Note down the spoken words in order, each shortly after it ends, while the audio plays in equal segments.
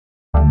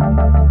What's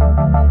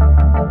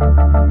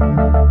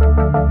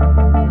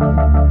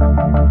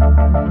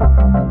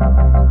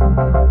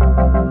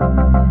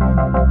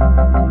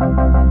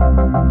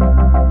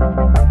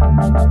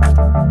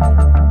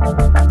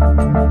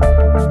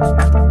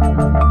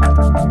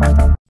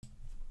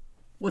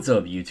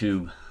up,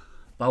 YouTube?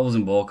 Bobbles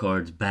and Ball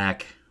Cards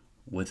back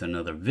with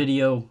another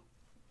video.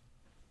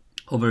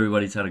 Hope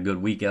everybody's had a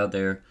good week out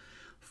there,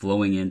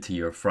 flowing into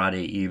your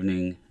Friday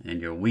evening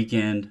and your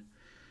weekend,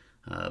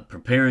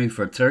 preparing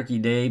for Turkey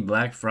Day,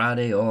 Black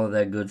Friday, all of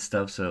that good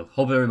stuff. So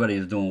hope everybody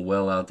is doing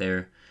well out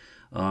there.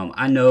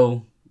 I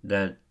know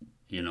that,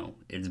 you know,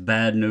 it's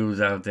bad news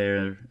out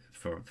there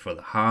for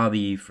the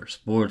hobby, for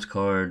sports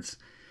cards.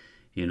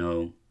 You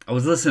know, I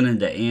was listening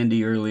to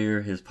Andy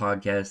earlier, his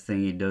podcast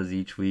thing he does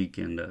each week,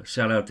 and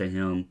shout out to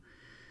him.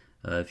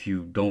 If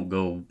you don't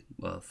go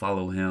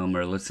follow him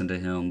or listen to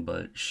him,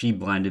 but She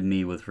Blinded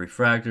Me with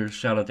Refractors,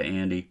 shout out to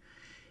Andy.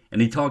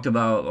 And he talked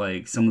about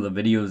like some of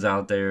the videos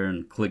out there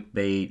and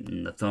clickbait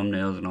and the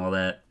thumbnails and all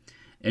that.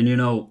 And you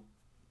know,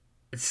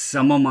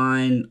 some of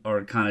mine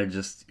are kind of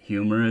just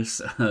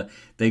humorous.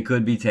 They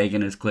could be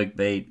taken as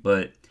clickbait,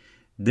 but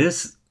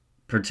this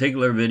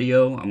particular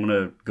video, I'm going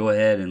to go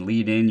ahead and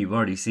lead in. You've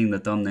already seen the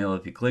thumbnail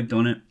if you clicked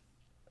on it.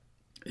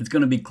 It's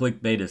going to be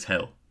clickbait as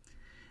hell.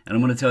 And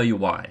I'm going to tell you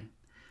why.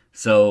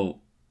 So,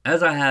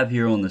 as I have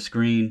here on the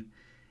screen,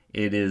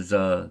 it is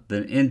the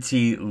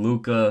NT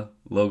Luka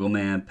Logo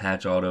Man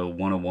Patch Auto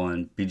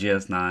 101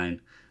 BGS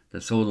 9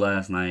 that sold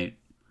last night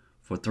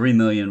for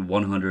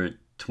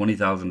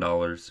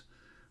 $3,120,000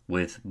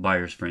 with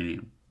buyer's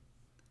premium.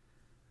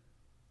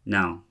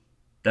 Now,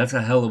 that's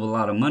a hell of a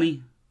lot of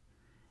money.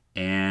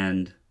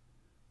 And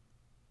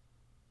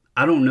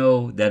I don't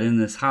know that in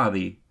this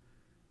hobby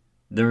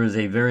there is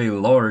a very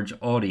large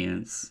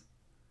audience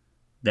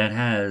that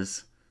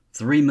has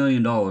 $3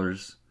 million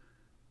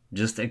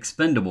just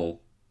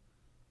expendable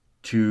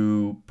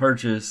to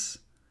purchase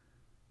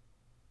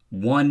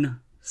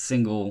one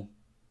single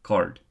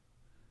card.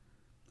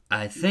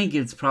 I think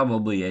it's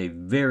probably a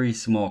very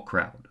small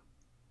crowd.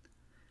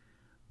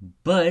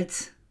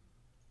 But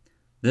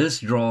this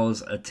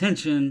draws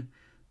attention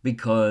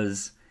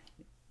because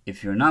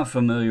if you're not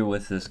familiar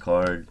with this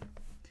card,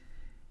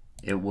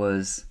 it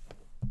was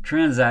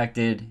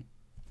transacted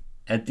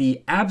at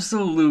the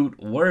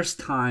absolute worst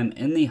time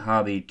in the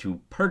hobby to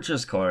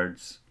purchase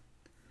cards,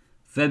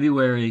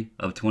 February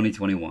of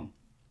 2021.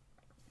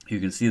 You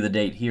can see the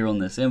date here on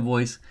this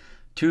invoice,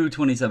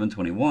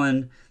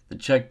 2/27/21. The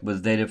check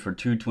was dated for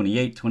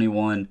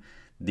 2/28/21.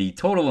 The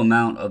total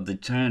amount of the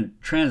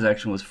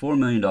transaction was $4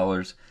 million.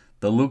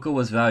 The Luka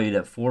was valued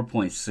at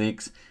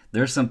 4.6.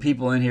 There's some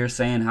people in here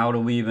saying, how do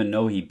we even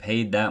know he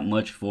paid that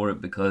much for it?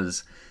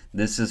 Because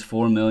this is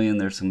 $4 million.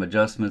 There's some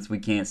adjustments. We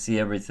can't see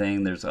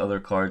everything. There's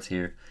other cards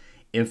here.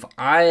 If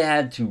I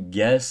had to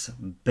guess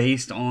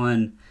based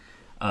on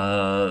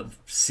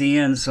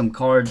seeing some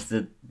cards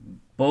that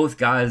both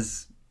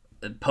guys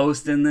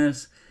post in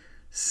this,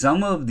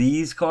 some of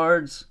these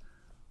cards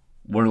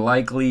were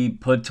likely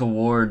put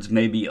towards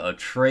maybe a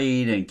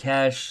trade and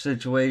cash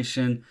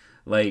situation.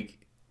 Like,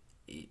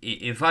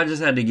 if I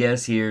just had to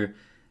guess here,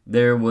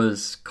 there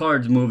was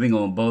cards moving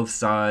on both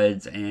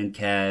sides and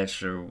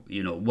cash, or,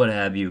 you know, what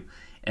have you.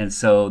 And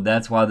so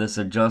that's why this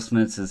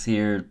adjustments is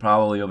here.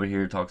 Probably over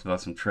here talks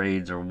about some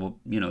trades or,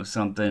 you know,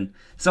 something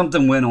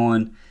went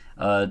on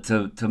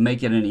to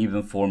make it an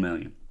even $4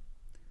 million.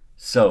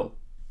 So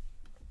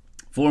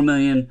 $4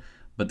 million,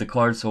 but the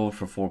card sold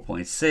for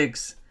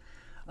 4.6.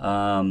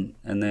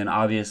 And then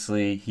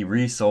obviously he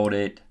resold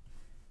it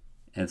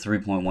at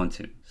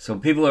 3.12. So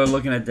people are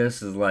looking at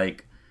this as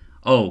like,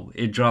 oh,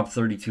 it dropped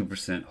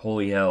 32%.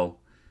 Holy hell,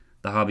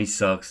 the hobby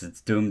sucks.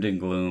 It's doomed and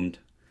gloomed.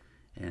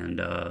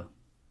 And,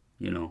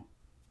 you know,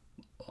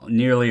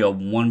 nearly a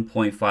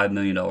 $1.5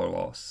 million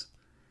loss.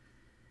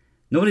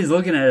 Nobody's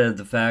looking at it as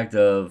the fact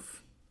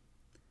of,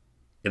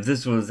 if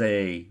this was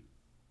a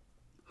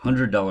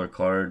 $100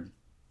 card,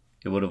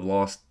 it would have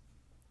lost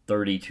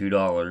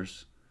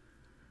 $32.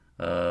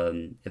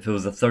 If it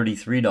was a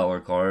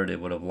 $33 card, it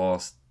would have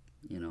lost,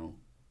 you know,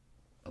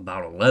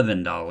 about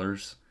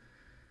 $11.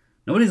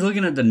 Nobody's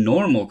looking at the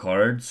normal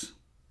cards.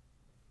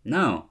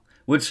 No.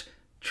 Which,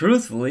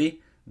 truthfully,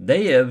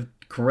 they have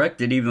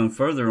corrected even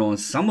further on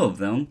some of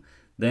them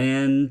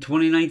than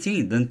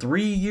 2019, than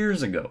 3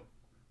 years ago.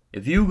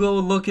 If you go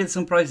look at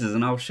some prices,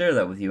 and I'll share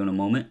that with you in a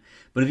moment,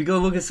 but if you go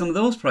look at some of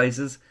those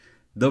prices,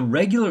 the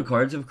regular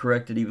cards have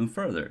corrected even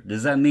further.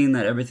 Does that mean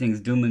that everything's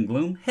doom and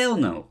gloom? Hell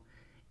no.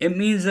 It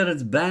means that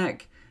it's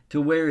back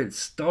to where it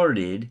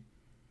started,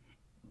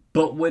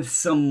 but with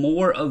some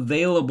more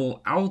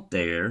available out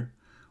there,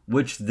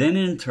 which then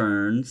in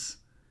turns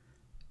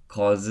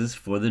causes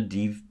for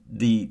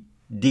the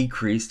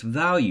decreased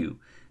value.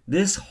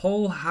 This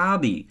whole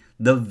hobby,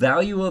 the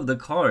value of the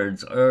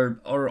cards are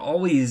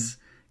always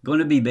going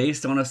to be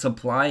based on a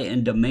supply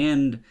and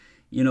demand,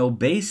 you know,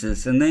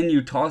 basis. And then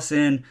you toss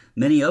in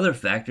many other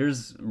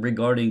factors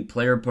regarding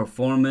player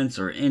performance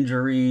or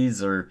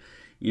injuries or,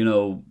 you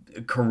know,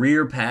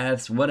 career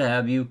paths, what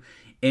have you.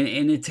 And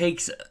it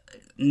takes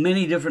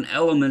many different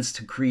elements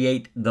to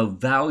create the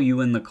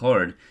value in the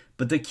card,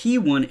 but the key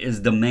one is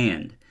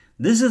demand.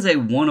 This is a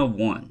one of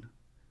one.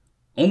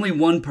 Only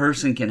one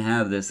person can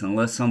have this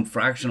unless some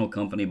fractional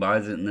company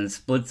buys it and then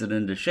splits it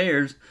into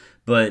shares,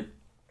 but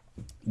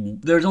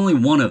there's only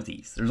one of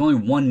these. There's only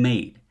one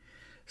made.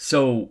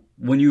 So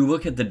when you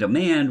look at the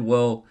demand,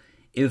 well,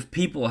 if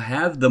people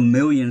have the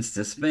millions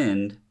to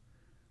spend,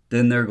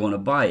 then they're going to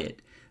buy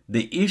it.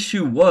 The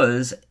issue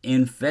was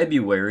in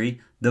February,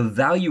 the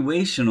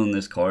valuation on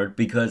this card,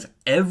 because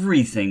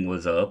everything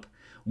was up,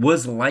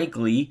 was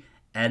likely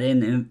at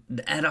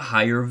a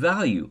higher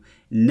value.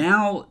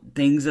 Now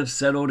things have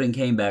settled and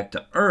came back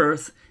to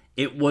earth.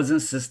 It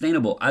wasn't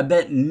sustainable. I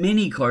bet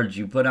many cards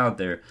you put out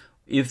there,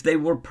 if they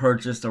were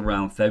purchased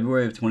around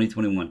February of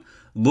 2021,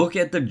 look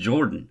at the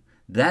Jordan.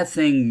 That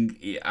thing,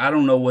 I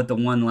don't know what the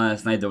one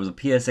last night, there was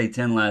a PSA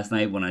 10 last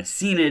night when I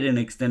seen it in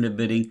extended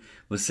bidding,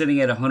 was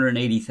sitting at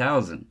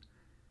 180,000.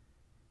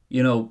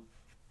 You know,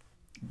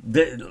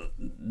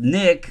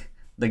 Nick,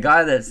 the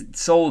guy that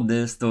sold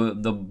this,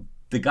 the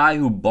guy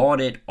who bought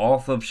it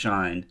off of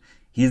Shine,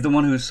 he's the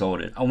one who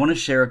sold it. I want to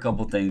share a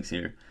couple things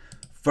here.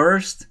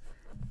 First,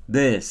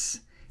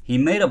 this. He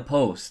made a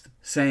post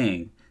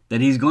saying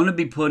that he's going to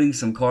be putting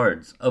some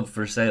cards up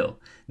for sale,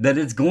 that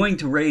it's going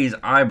to raise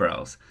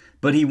eyebrows.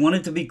 But he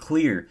wanted to be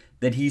clear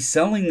that he's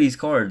selling these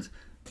cards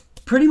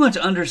pretty much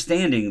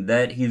understanding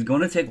that he's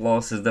going to take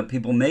losses, that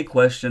people may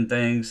question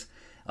things.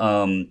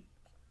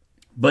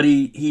 But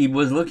he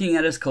was looking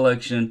at his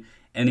collection,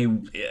 and he,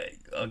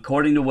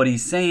 according to what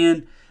he's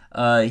saying,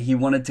 he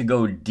wanted to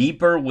go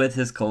deeper with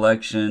his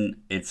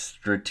collection. It's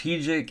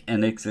strategic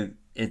and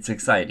it's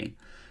exciting.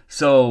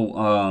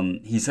 So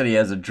he said he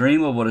has a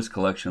dream of what his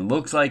collection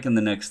looks like in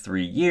the next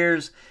 3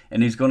 years,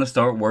 and he's going to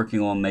start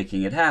working on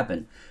making it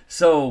happen.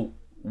 So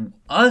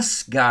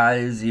us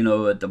guys, you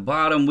know, at the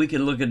bottom, we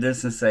could look at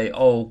this and say,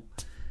 oh,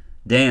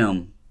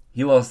 damn,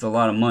 he lost a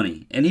lot of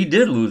money. And he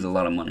did lose a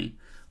lot of money.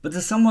 But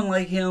to someone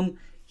like him,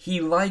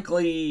 he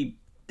likely,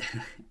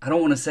 I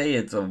don't want to say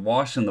it's a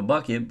wash in the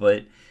bucket,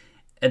 but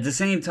at the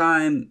same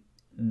time,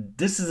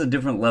 this is a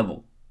different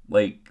level.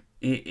 Like,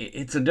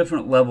 it's a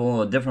different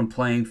level, a different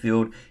playing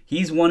field.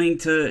 He's wanting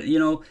to, you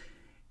know,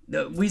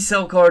 we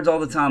sell cards all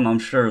the time, I'm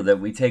sure, that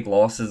we take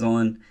losses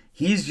on.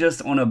 He's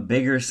just on a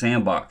bigger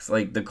sandbox.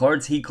 Like, the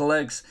cards he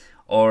collects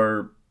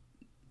are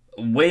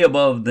way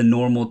above the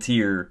normal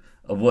tier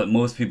of what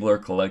most people are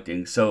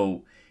collecting.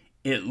 So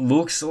it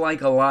looks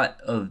like a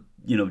lot of,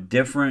 you know,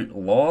 different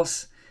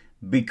loss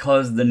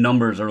because the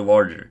numbers are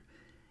larger.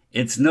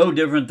 It's no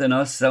different than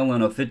us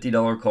selling a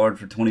 $50 card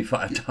for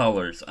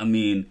 $25. I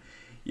mean,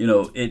 you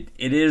know, it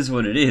is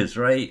what it is,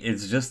 right?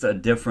 It's just a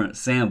different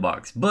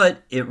sandbox.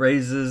 But it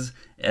raises,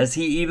 as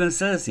he even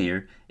says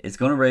here, it's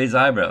going to raise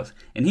eyebrows.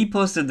 And he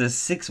posted this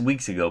 6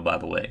 weeks ago, by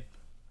the way.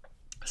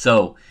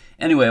 So,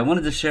 anyway, I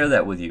wanted to share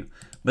that with you.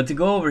 But to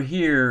go over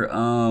here,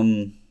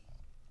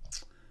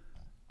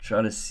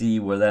 try to see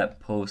where that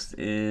post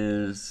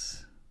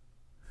is.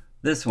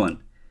 This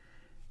one.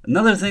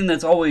 Another thing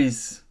that's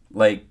always,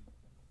 like,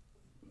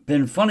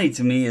 been funny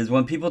to me is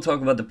when people talk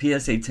about the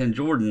PSA 10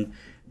 Jordan,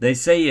 they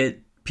say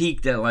it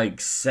peaked at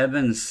like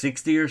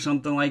 760 or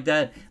something like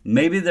that.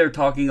 Maybe they're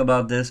talking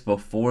about this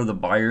before the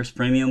buyer's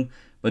premium,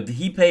 but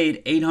he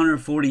paid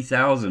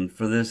 $840,000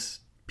 for this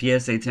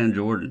PSA 10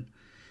 Jordan.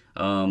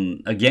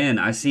 Again,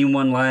 I seen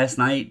one last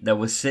night that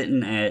was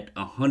sitting at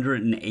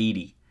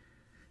 180.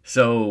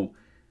 So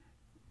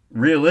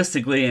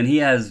realistically, and he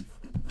has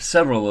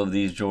several of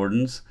these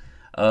Jordans,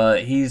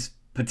 he's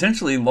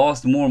potentially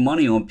lost more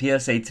money on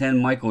PSA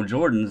 10 Michael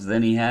Jordans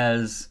than he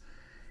has,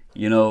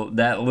 you know,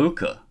 that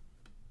Luka.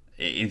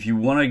 If you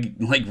want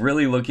to, like,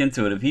 really look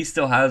into it, if he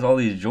still has all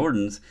these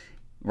Jordans,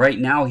 right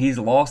now he's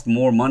lost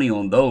more money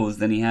on those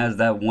than he has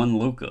that one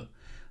Luka.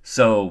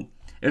 So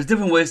there's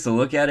different ways to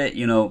look at it.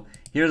 You know,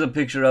 here's a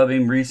picture of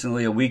him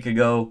recently, a week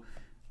ago,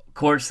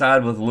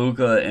 courtside with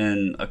Luka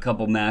and a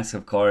couple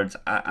massive cards.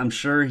 I'm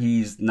sure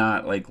he's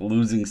not, like,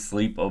 losing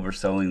sleep over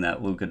selling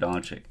that Luka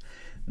Doncic.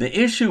 The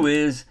issue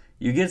is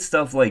you get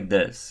stuff like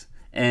this.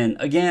 And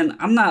again,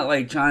 I'm not,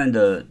 like, trying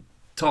to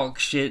talk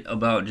shit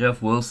about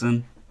Jeff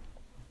Wilson,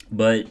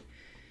 but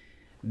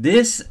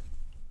this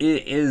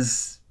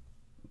is,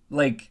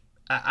 like,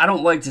 I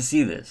don't like to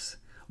see this.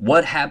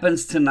 What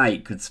happens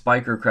tonight could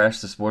spike or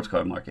crash the sports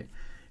card market.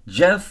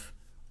 Jeff,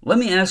 let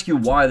me ask you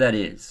why that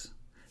is.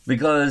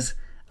 Because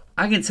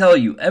I can tell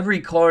you,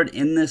 every card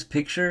in this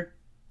picture,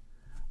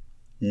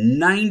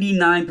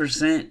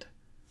 99%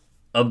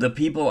 of the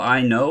people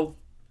I know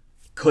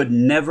could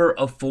never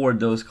afford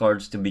those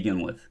cards to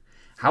begin with.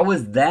 How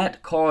is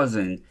that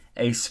causing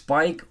a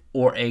spike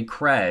or a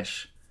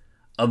crash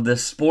of the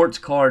sports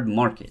card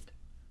market?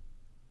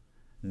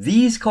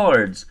 These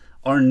cards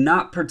are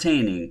not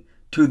pertaining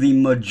to the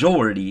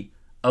majority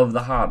of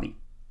the hobby.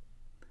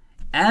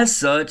 As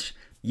such,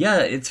 yeah,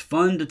 it's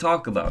fun to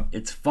talk about.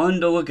 It's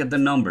fun to look at the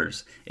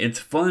numbers. It's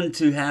fun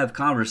to have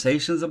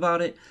conversations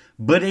about it,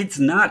 but it's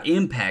not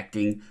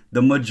impacting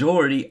the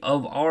majority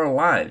of our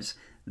lives.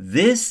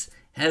 This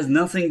has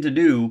nothing to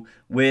do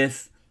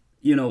with,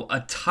 you know, a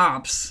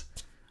Topps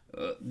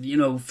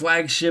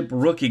flagship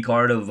rookie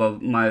card of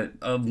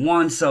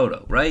Juan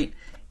Soto, right?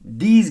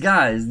 These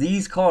guys,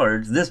 these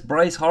cards, this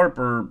Bryce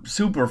Harper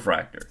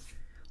Superfractor.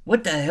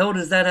 What the hell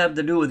does that have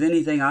to do with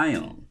anything I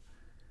own?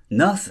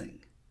 Nothing.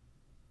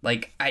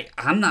 Like,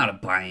 I'm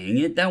not buying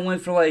it. That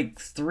went for like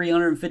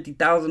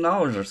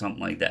 $350,000 or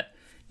something like that.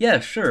 Yeah,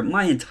 sure,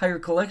 my entire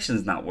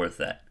collection's not worth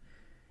that.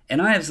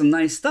 And I have some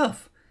nice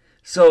stuff.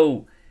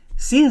 So,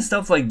 seeing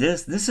stuff like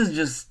this is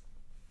just,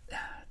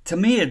 to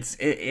me,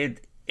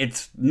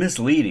 it's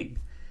misleading.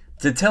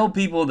 To tell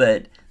people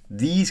that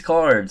these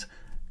cards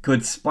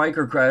could spike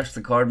or crash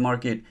the card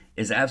market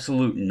is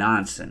absolute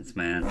nonsense,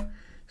 man.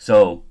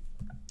 So,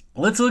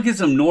 let's look at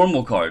some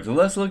normal cards.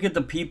 Let's look at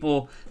the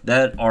people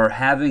that are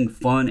having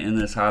fun in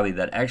this hobby,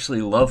 that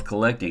actually love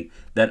collecting,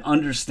 that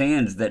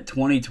understands that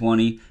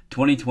 2020,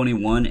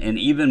 2021, and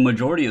even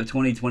majority of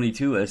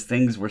 2022, as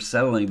things were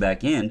settling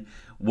back in,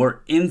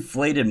 were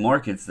inflated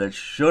markets that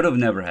should have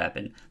never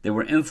happened. They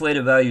were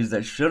inflated values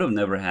that should have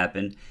never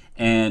happened.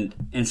 And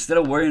instead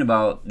of worrying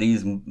about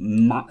these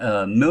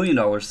 $1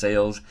 million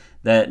sales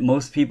that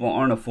most people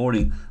aren't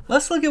affording,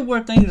 let's look at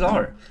where things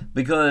are.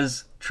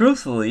 Because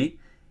truthfully,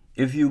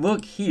 if you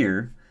look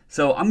here,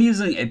 so I'm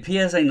using a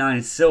PSA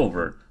 9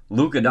 Silver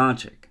Luka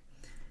Doncic.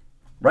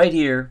 Right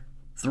here,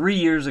 3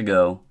 years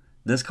ago,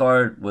 this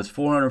card was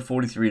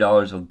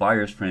 $443 with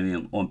buyer's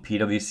premium on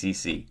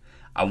PWCC.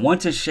 I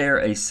want to share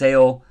a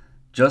sale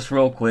just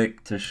real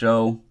quick to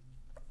show.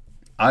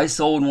 I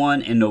sold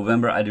one in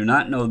November. I do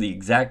not know the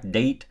exact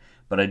date,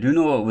 but I do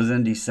know it was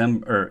in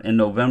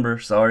November,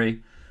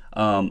 sorry.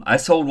 I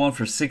sold one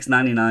for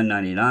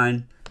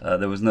 $699.99.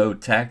 There was no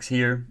tax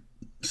here,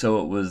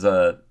 so it was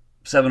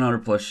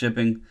 $700 plus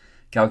shipping,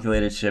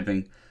 calculated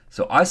shipping.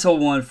 So I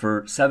sold one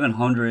for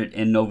 $700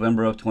 in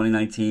November of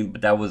 2019,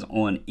 but that was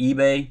on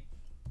eBay.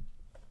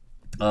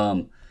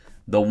 The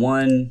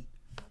one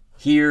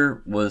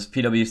here was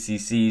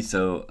PWCC,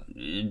 so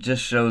it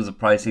just shows the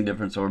pricing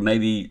difference, or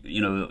maybe,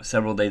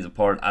 several days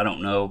apart. I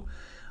don't know.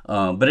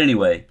 But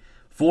anyway,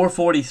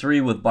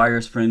 $443 with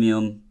buyer's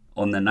premium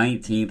on the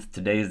 19th.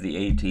 Today is the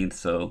 18th,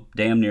 so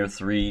damn near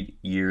 3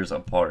 years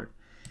apart.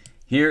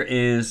 Here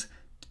is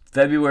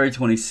February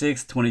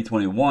 26th,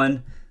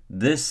 2021.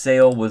 This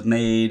sale was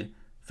made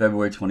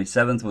February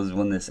 27th was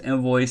when this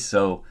invoice,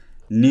 so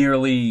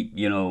nearly,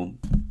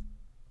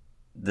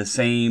 the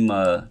same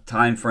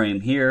time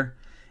frame here.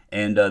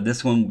 And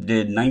this one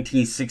did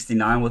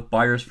 $19.69 with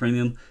buyer's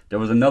premium. There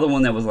was another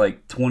one that was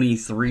like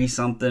 $23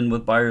 something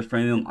with buyer's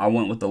premium. I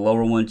went with the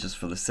lower one just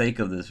for the sake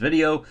of this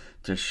video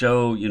to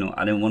show,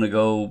 I didn't want to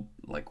go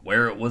like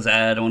where it was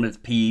at on its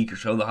peak or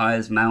show the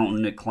highest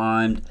mountain it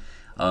climbed.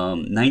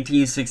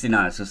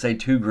 $19.69, so say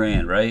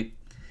 $2,000, right?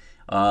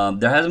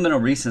 There hasn't been a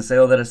recent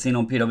sale that I've seen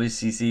on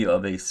PWCC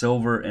of a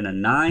silver and a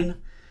 9,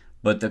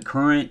 but the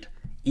current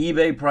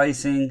eBay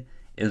pricing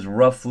is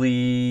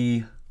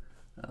roughly,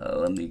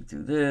 let me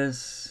do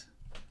this,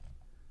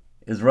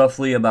 is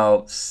roughly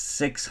about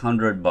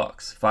 $600,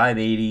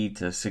 $580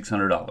 to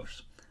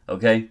 $600.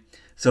 Okay,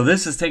 so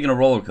this is taking a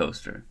roller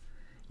coaster.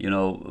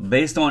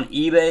 Based on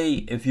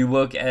eBay, if you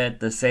look at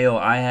the sale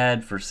I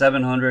had for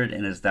 $700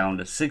 and it's down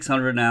to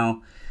 $600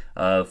 now,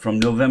 from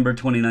November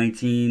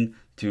 2019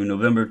 to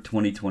November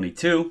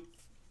 2022,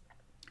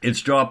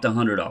 it's dropped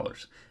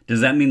 $100.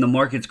 Does that mean the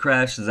market's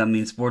crashed? Does that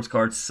mean sports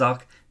cards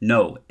suck?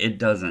 No, it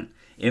doesn't.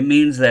 It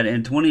means that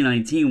in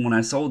 2019, when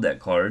I sold that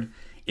card,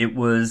 it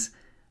was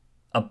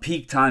a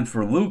peak time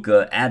for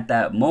Luka at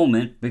that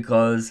moment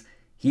because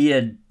he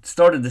had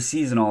started the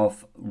season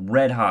off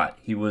red hot.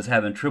 He was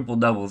having triple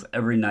doubles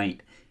every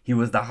night. He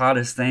was the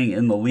hottest thing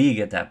in the league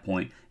at that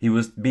point. There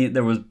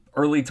was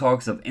early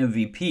talks of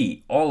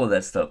MVP, all of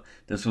that stuff.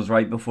 This was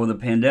right before the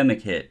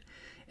pandemic hit.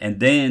 And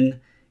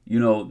then,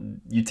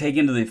 you take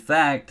into the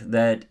fact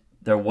that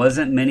there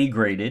wasn't many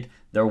graded.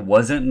 There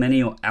wasn't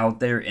many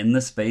out there in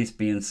the space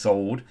being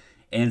sold.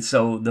 And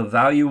so the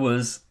value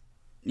was,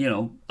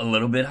 a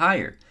little bit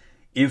higher.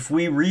 If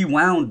we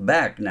rewound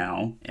back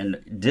now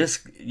and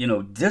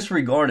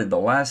disregarded the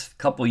last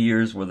couple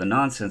years where the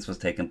nonsense was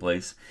taking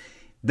place,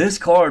 this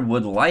card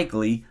would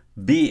likely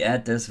be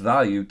at this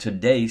value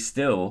today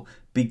still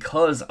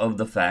because of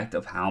the fact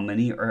of how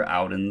many are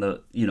out in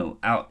the,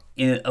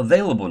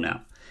 available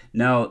now.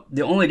 Now,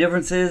 the only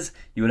difference is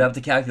you would have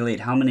to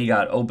calculate how many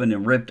got opened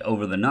and ripped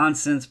over the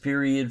nonsense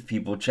period.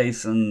 People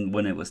chasing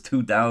when it was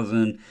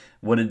 2,000.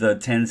 What did the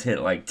 10s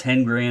hit, like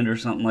 10 grand or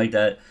something like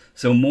that?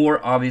 So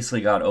more obviously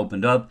got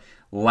opened up.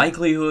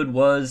 Likelihood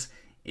was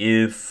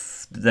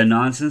if the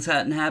nonsense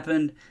hadn't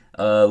happened,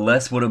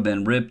 less would have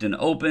been ripped and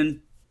opened.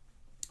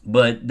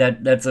 But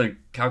that's a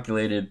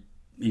calculated,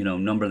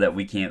 number that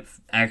we can't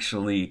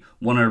actually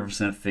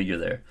 100% figure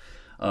there.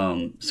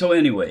 So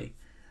anyway,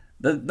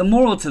 the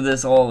moral to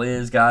this all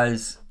is,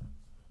 guys,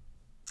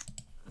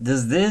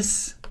 does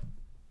this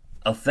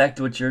affect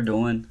what you're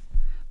doing?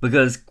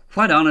 Because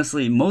quite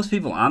honestly, most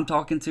people I'm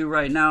talking to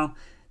right now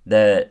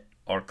that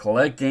are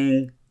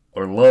collecting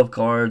or love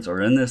cards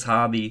or in this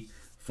hobby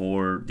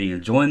for the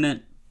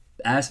enjoyment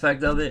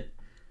aspect of it,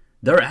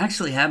 they're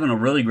actually having a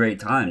really great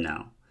time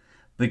now.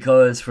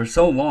 because for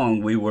so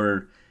long we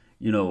were,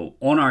 you know,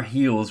 on our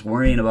heels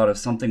worrying about if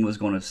something was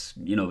going to,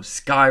 you know,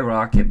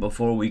 skyrocket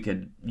before we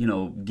could, you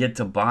know, get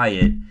to buy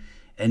it.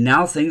 And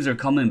now things are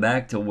coming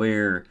back to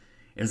where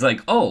it's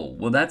like, oh,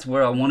 well, that's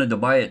where I wanted to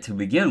buy it to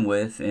begin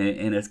with,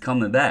 and it's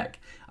coming back.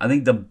 I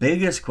think the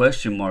biggest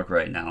question mark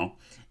right now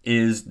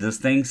is, does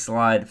things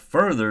slide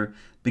further,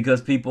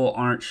 because people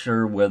aren't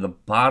sure where the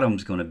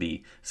bottom's going to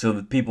be. So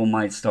that people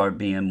might start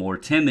being more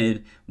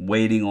timid,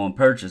 waiting on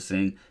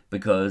purchasing,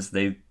 because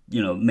they've,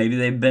 you know, maybe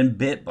they've been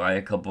bit by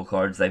a couple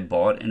cards they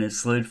bought and it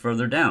slid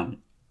further down.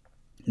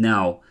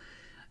 Now,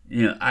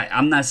 you know,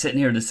 I'm not sitting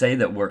here to say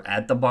that we're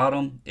at the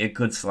bottom. It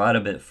could slide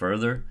a bit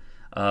further.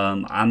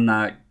 I'm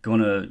not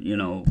going to, you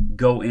know,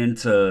 go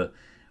into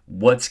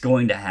what's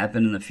going to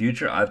happen in the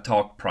future. I've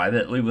talked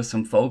privately with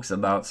some folks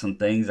about some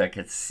things I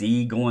could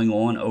see going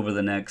on over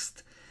the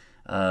next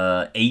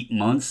 8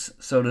 months,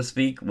 so to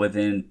speak,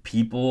 within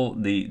people,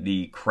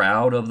 the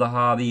crowd of the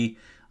hobby,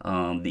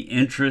 the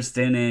interest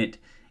in it,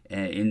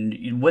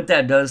 and what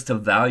that does to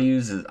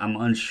values is I'm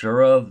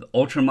unsure of.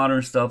 Ultra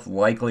modern stuff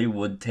likely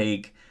would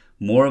take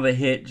more of a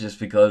hit, just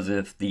because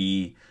if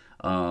the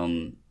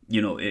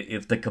you know,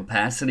 if the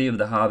capacity of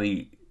the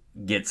hobby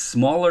gets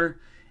smaller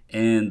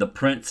and the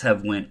prints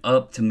have went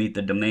up to meet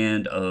the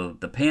demand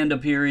of the panda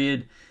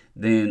period,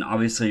 then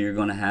obviously you're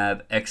going to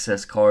have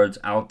excess cards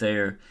out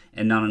there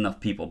and not enough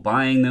people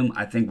buying them.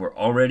 I think we're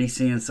already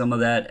seeing some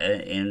of that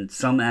in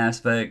some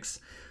aspects.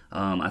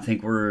 I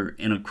think we're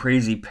in a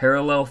crazy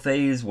parallel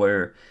phase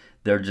where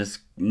they're just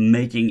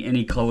making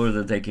any color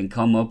that they can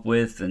come up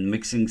with and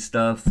mixing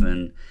stuff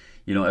and,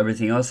 you know,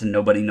 everything else, and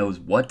nobody knows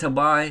what to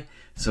buy.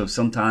 So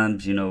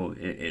sometimes, you know,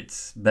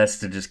 it's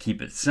best to just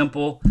keep it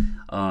simple.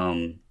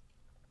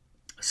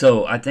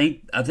 So I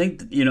think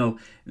you know,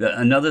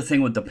 another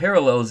thing with the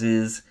parallels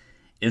is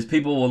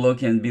people will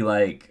look and be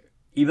like,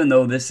 even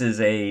though this is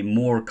a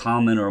more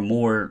common or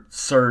more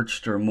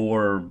searched or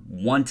more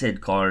wanted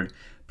card,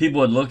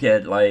 people would look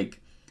at like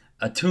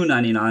a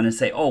 $2.99 and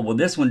say, oh, well,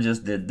 this one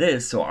just did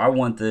this, so I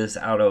want this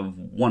out of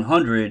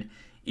 100,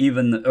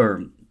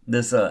 or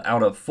this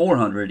out of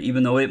 400,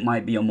 even though it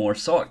might be a more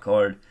sought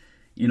card,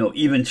 you know,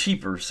 even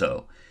cheaper.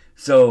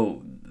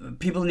 So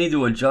people need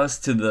to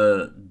adjust to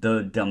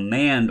the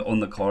demand on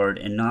the card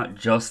and not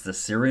just the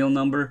serial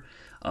number.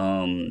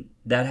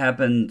 That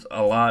happens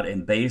a lot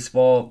in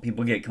baseball.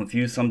 People get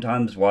confused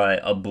sometimes why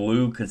a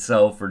blue could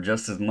sell for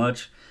just as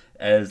much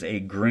as a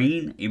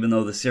green, even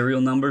though the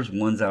serial numbers,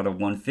 one's out of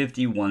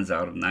 150, one's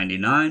out of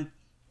 99.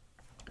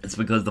 It's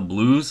because the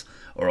blues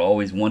are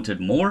always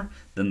wanted more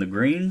than the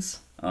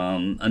greens.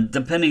 And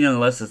depending,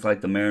 unless it's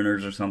like the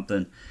Mariners or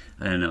something,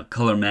 and a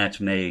color match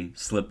may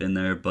slip in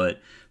there,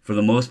 but for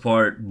the most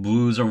part,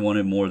 blues are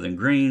wanted more than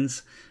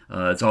greens.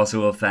 It's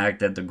also a fact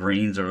that the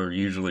greens are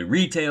usually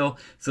retail.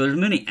 So there's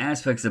many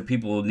aspects that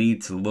people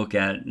need to look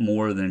at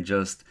more than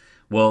just,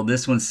 well,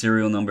 this one's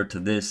serial number to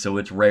this, so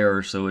it's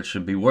rarer, so it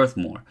should be worth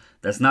more.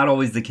 That's not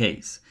always the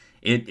case.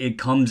 It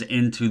comes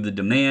into the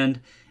demand,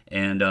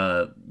 and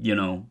you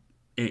know,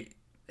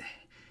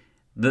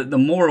 the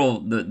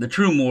moral, the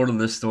true moral of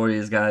this story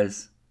is,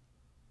 guys,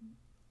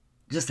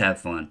 just have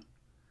fun.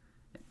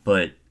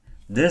 But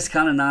this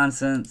kind of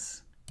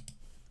nonsense,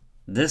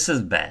 this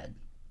is bad.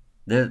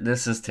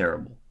 This is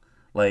terrible.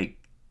 Like,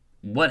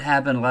 what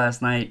happened last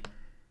night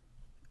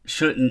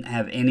shouldn't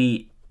have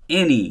any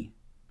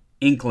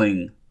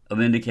inkling of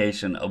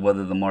indication of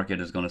whether the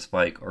market is going to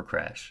spike or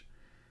crash.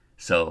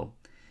 So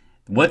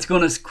what's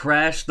going to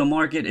crash the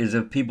market is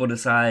if people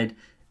decide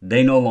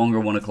they no longer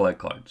want to collect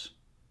cards.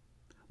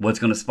 What's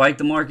going to spike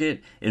the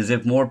market is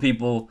if more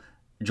people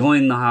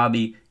join the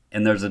hobby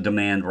and there's a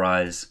demand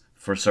rise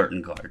for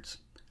certain cards.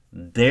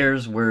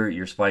 There's where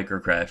your spike or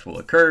crash will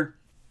occur.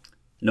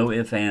 No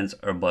ifs, ands,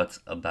 or buts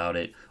about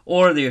it.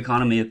 Or the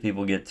economy if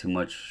people get too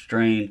much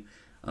strain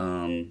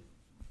and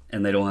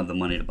they don't have the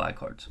money to buy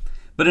cards.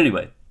 But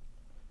anyway,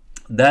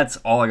 that's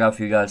all I got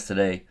for you guys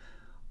today.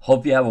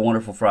 Hope you have a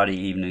wonderful Friday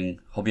evening.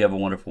 Hope you have a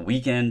wonderful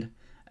weekend.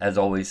 As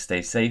always,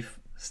 stay safe,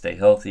 stay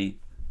healthy.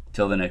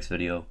 Till the next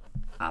video,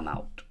 I'm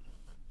out.